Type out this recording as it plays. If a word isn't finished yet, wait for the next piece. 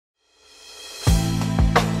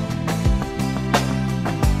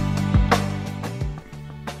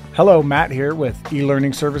Hello, Matt here with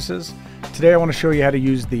eLearning Services. Today I want to show you how to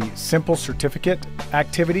use the Simple Certificate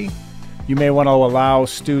activity. You may want to allow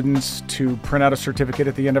students to print out a certificate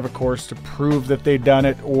at the end of a course to prove that they've done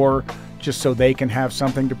it, or just so they can have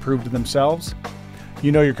something to prove to themselves.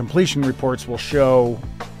 You know, your completion reports will show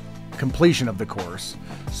completion of the course.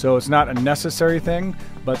 So it's not a necessary thing,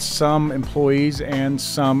 but some employees and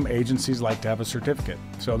some agencies like to have a certificate.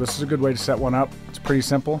 So this is a good way to set one up. It's pretty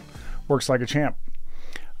simple, works like a champ.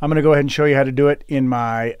 I'm going to go ahead and show you how to do it in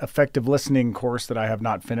my effective listening course that I have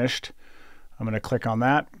not finished. I'm going to click on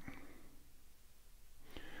that.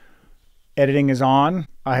 Editing is on.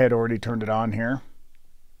 I had already turned it on here.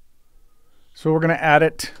 So we're going to add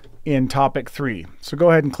it in topic 3. So go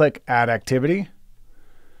ahead and click Add Activity,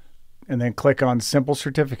 and then click on Simple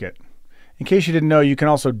Certificate. In case you didn't know, you can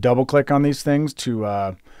also double click on these things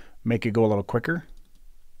to make it go a little quicker.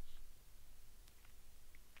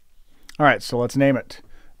 All right, so let's name it.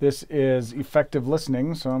 This is effective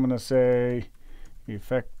listening, so I'm going to say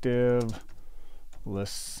effective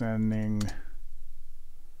listening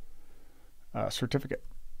certificate.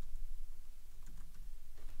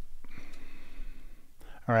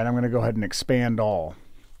 All right, I'm going to go ahead and expand all.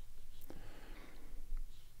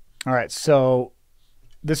 All right, so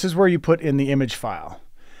this is where you put in the image file.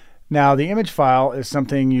 Now, the image file is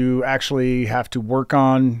something you actually have to work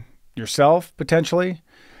on yourself, potentially.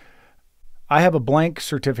 I have a blank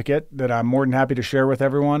certificate that I'm more than happy to share with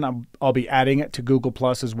everyone. I'll be adding it to Google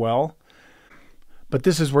Plus as well. But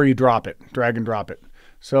this is where you drop it, drag and drop it.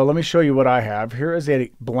 So let me show you what I have. Here is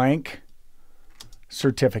a blank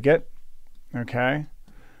certificate. Okay.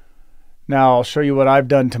 Now I'll show you what I've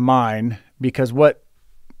done to mine, because what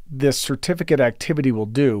this certificate activity will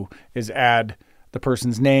do is add the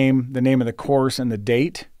person's name, the name of the course, and the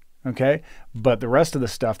date. Okay. But the rest of the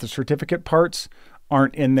stuff, the certificate parts,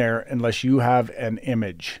 aren't in there unless you have an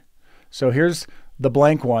image. So here's the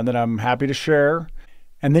blank one that I'm happy to share.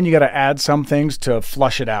 And then you got to add some things to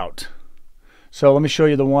flush it out. So let me show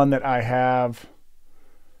you the one that I have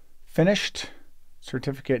finished.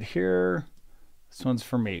 Certificate here. This one's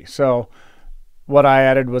for me. So what I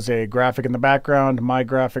added was a graphic in the background, my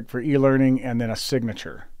graphic for e-learning, and then a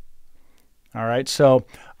signature. All right, so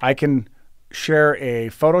I can share a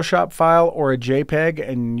Photoshop file or a JPEG,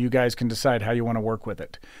 and you guys can decide how you want to work with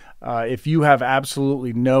it. If you have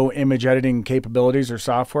absolutely no image editing capabilities or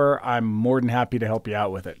software, I'm more than happy to help you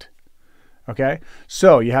out with it. Okay,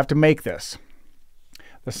 so you have to make this.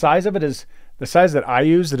 The size of it is, the size that I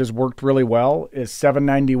use that has worked really well is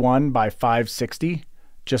 791 by 560,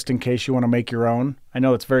 just in case you want to make your own. I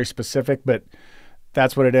know it's very specific, but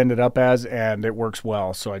that's what it ended up as, and it works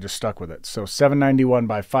well, so I just stuck with it. So 791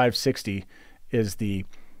 by 560 is the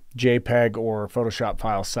JPEG or Photoshop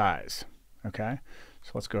file size. Okay,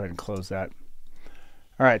 so let's go ahead and close that.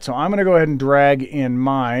 All right, so I'm going to go ahead and drag in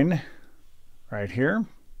mine right here.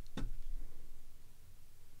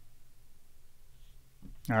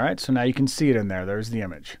 All right, so now you can see it in there. There's the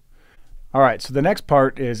image. All right, so the next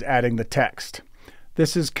part is adding the text.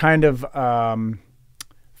 This is kind of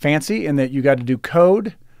fancy in that you got to do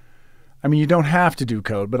code. I mean, you don't have to do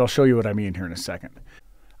code, but I'll show you what I mean here in a second.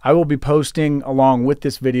 I will be posting along with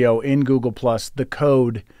this video in Google Plus the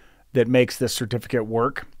code that makes this certificate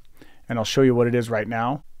work, and I'll show you what it is right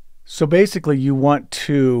now. So basically, you want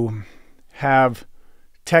to have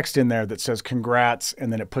text in there that says congrats,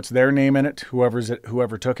 and then it puts their name in it,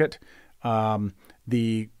 whoever took it,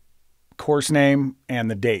 the course name, and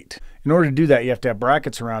the date. In order to do that, you have to have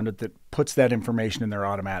brackets around it that puts that information in there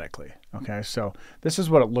automatically. Okay, so this is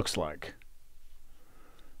what it looks like.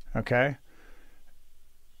 Okay.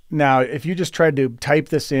 Now, if you just tried to type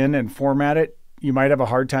this in and format it, you might have a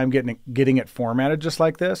hard time getting it formatted just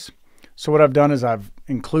like this. So what I've done is I've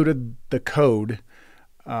included the code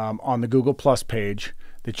on the Google Plus page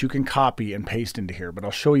that you can copy and paste into here, but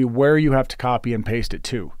I'll show you where you have to copy and paste it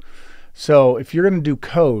to. So if you're going to do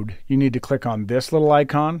code, you need to click on this little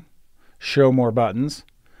icon, show more buttons,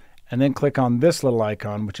 and then click on this little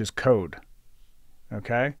icon, which is code.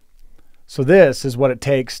 Okay? So this is what it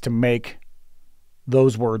takes to make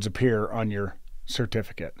those words appear on your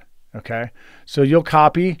certificate. Okay? So you'll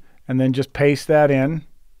copy and then just paste that in.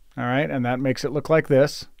 All right? And that makes it look like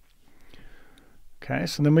this. Okay,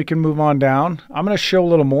 so then we can move on down. I'm going to show a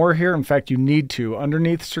little more here. In fact, you need to,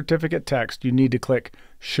 underneath certificate text, you need to click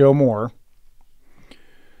show more.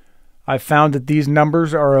 I've found that these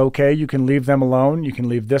numbers are okay. You can leave them alone. You can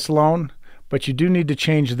leave this alone, but you do need to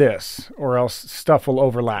change this or else stuff will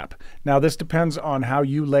overlap. Now, this depends on how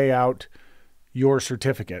you lay out your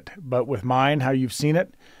certificate, but with mine, how you've seen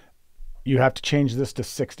it, you have to change this to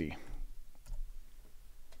 60.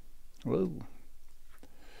 Whoa.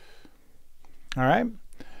 All right.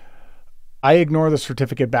 I ignore the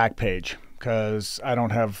certificate back page because I don't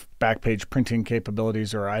have back page printing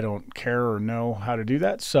capabilities, or I don't care or know how to do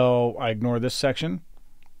that. So I ignore this section.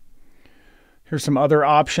 Here's some other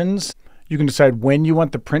options. You can decide when you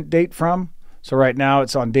want the print date from. So right now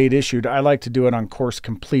it's on date issued. I like to do it on course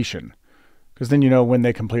completion because then you know when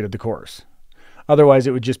they completed the course. Otherwise,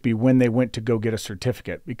 it would just be when they went to go get a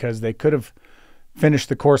certificate, because they could have finished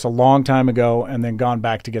the course a long time ago and then gone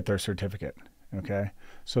back to get their certificate. Okay,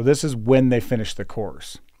 so this is when they finished the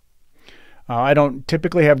course. I don't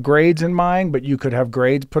typically have grades in mind, but you could have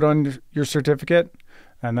grades put on your certificate,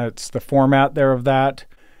 and that's the format there of that.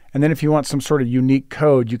 And then if you want some sort of unique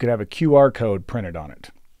code, you could have a QR code printed on it.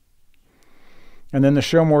 And then the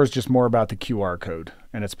show more is just more about the QR code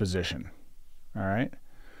and its position. All right.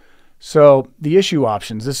 So the issue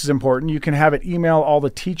options, this is important. You can have it email all the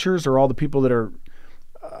teachers or all the people that are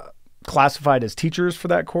classified as teachers for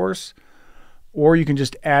that course, or you can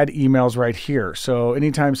just add emails right here. So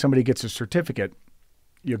anytime somebody gets a certificate,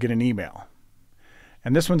 you'll get an email.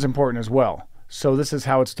 And this one's important as well. So this is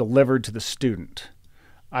how it's delivered to the student.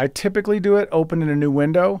 I typically do it open in a new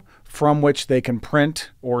window from which they can print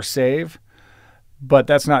or save, but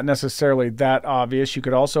that's not necessarily that obvious. You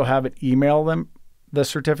could also have it email them the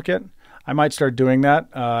certificate. I might start doing that.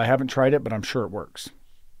 I haven't tried it, but I'm sure it works.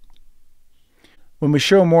 When we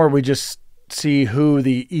show more, we just see who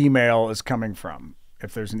the email is coming from,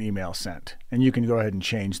 if there's an email sent. And you can go ahead and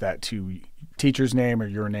change that to teacher's name or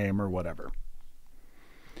your name or whatever.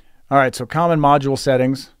 All right, so common module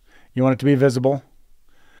settings. You want it to be visible.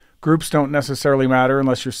 Groups don't necessarily matter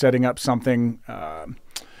unless you're setting up something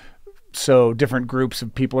so different groups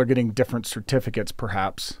of people are getting different certificates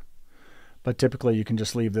perhaps. But typically you can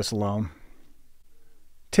just leave this alone.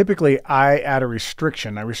 Typically I add a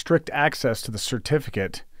restriction. I restrict access to the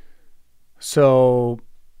certificate. So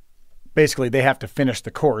basically they have to finish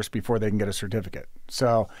the course before they can get a certificate.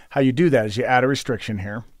 So how you do that is you add a restriction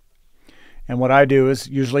here. And what I do is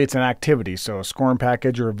usually it's an activity. So a scoring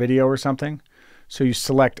package or a video or something. So you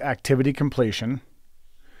select activity completion.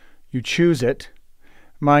 You choose it.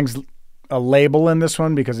 Mine's a label in this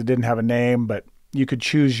one because it didn't have a name, but you could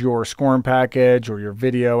choose your scoring package or your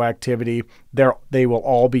video activity. They will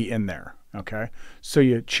all be in there. Okay. So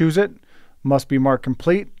you choose it. Must be marked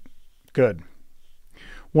complete. Good.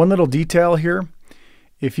 One little detail here.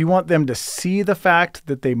 If you want them to see the fact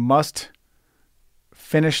that they must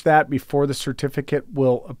finish that before the certificate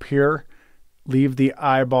will appear, leave the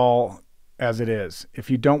eyeball as it is. If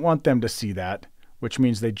you don't want them to see that, which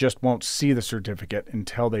means they just won't see the certificate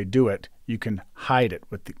until they do it, you can hide it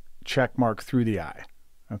with the check mark through the eye.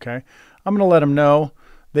 Okay. I'm going to let them know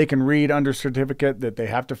they can read under certificate that they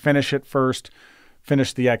have to finish it first,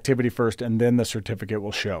 finish the activity first, and then the certificate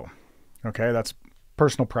will show. Okay. That's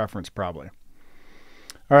personal preference probably.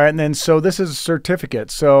 All right. And then, so this is a certificate.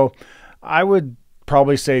 So I would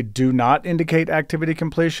probably say do not indicate activity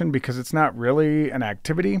completion because it's not really an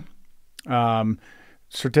activity.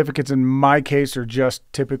 Certificates in my case are just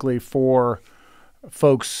typically for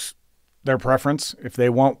folks, their preference, if they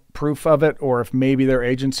want proof of it or if maybe their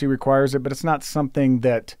agency requires it, but it's not something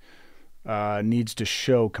that needs to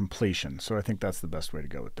show completion. So I think that's the best way to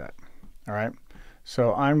go with that. All right.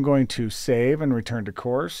 So I'm going to save and return to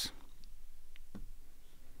course.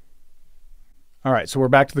 All right. So we're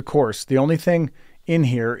back to the course. The only thing in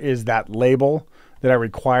here is that label that I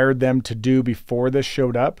required them to do before this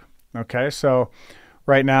showed up. Okay. So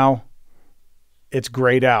right now it's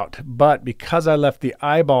grayed out, but because I left the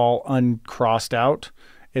eyeball uncrossed out,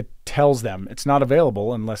 it tells them it's not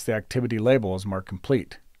available unless the activity label is marked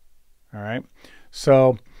complete. All right.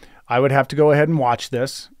 So I would have to go ahead and watch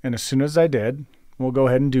this. And as soon as I did, we'll go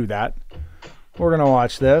ahead and do that. We're going to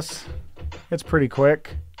watch this. It's pretty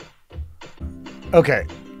quick. Okay.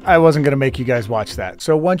 I wasn't going to make you guys watch that.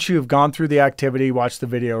 So once you've gone through the activity, watch the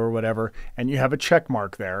video or whatever, and you have a check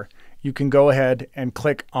mark there, you can go ahead and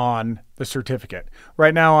click on the certificate.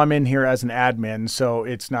 Right now I'm in here as an admin, so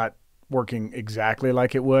it's not working exactly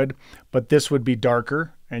like it would, but this would be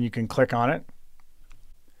darker and you can click on it.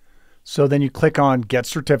 So then you click on Get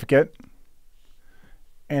Certificate.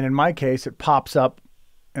 And in my case, it pops up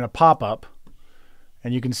in a pop-up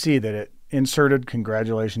and you can see that it inserted,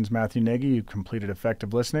 "Congratulations, Matthew Nagy, you completed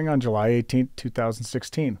effective listening on July 18th,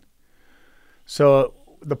 2016. So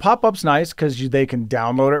the pop-up's nice because they can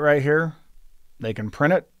download it right here. They can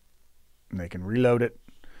print it and they can reload it.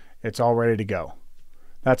 It's all ready to go.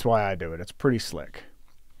 That's why I do it. It's pretty slick.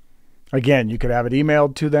 Again, you could have it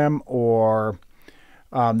emailed to them or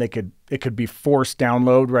it could be forced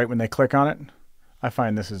download right when they click on it. I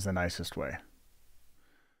find this is the nicest way.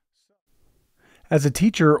 As a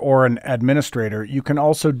teacher or an administrator, you can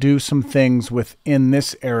also do some things within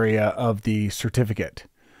this area of the certificate.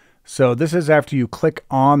 So this is after you click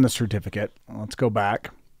on the certificate. Let's go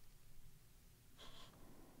back.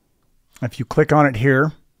 If you click on it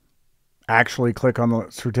here, actually click on the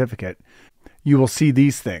certificate, you will see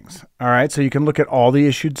these things. All right, so you can look at all the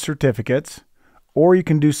issued certificates, or you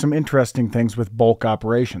can do some interesting things with bulk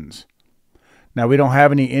operations. Now, we don't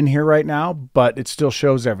have any in here right now, but it still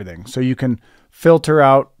shows everything. So you can filter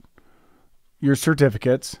out your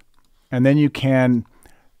certificates, and then you can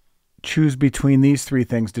choose between these three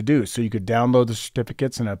things to do. So you could download the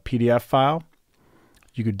certificates in a PDF file,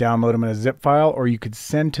 you could download them in a zip file, or you could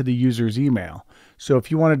send to the user's email. So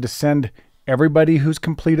if you wanted to send everybody who's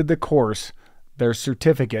completed the course their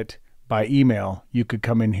certificate by email, you could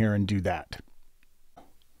come in here and do that.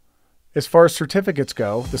 As far as certificates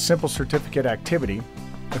go, the simple certificate activity,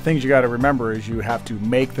 the things you got to remember is you have to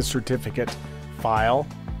make the certificate file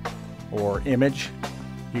or image.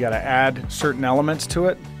 You got to add certain elements to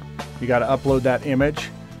it. You got to upload that image.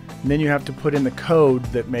 And then you have to put in the code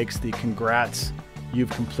that makes the congrats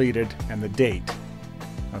you've completed and the date.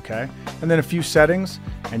 Okay? And then a few settings,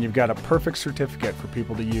 and you've got a perfect certificate for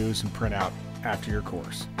people to use and print out after your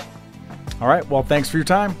course. All right, well, thanks for your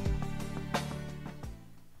time.